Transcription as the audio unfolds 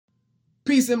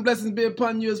Peace and blessings be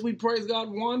upon you as we praise God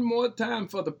one more time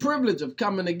for the privilege of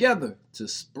coming together to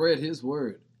spread his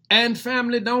word. And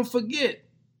family, don't forget,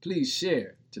 please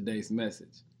share today's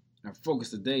message. Our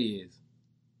focus today is,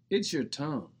 it's your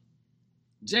tongue.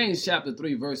 James chapter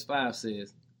 3 verse 5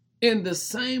 says, in the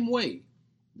same way,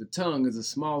 the tongue is a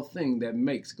small thing that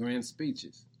makes grand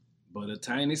speeches, but a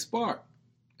tiny spark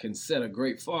can set a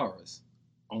great forest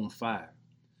on fire.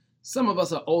 Some of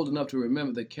us are old enough to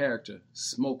remember the character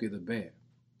Smokey the Bear.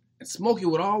 And Smokey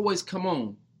would always come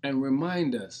on and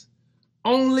remind us,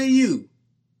 only you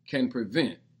can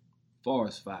prevent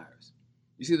forest fires.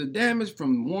 You see, the damage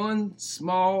from one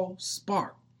small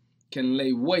spark can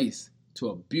lay waste to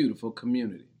a beautiful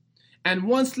community. And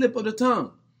one slip of the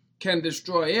tongue can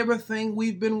destroy everything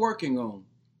we've been working on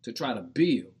to try to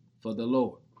build for the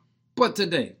Lord. But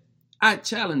today, I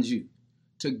challenge you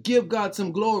to give God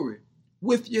some glory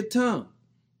with your tongue.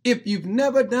 If you've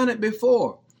never done it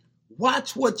before,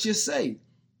 watch what you say.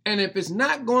 And if it's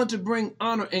not going to bring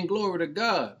honor and glory to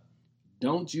God,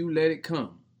 don't you let it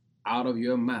come out of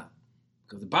your mouth.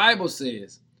 Because the Bible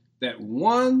says that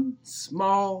one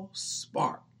small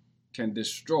spark can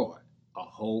destroy a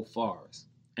whole forest.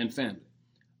 And family,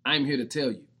 I'm here to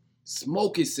tell you,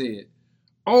 Smokey said,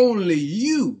 only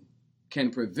you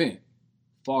can prevent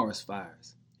forest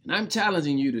fires. And I'm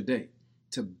challenging you today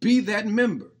to be that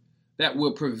member that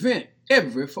will prevent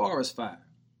every forest fire.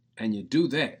 And you do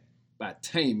that by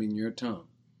taming your tongue.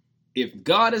 If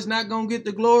God is not going to get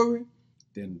the glory,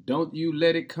 then don't you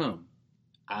let it come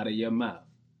out of your mouth.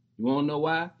 You want to know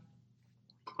why?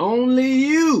 Only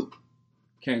you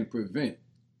can prevent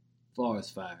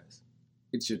forest fires.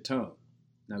 It's your tongue.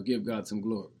 Now give God some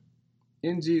glory.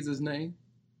 In Jesus' name,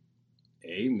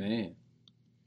 amen.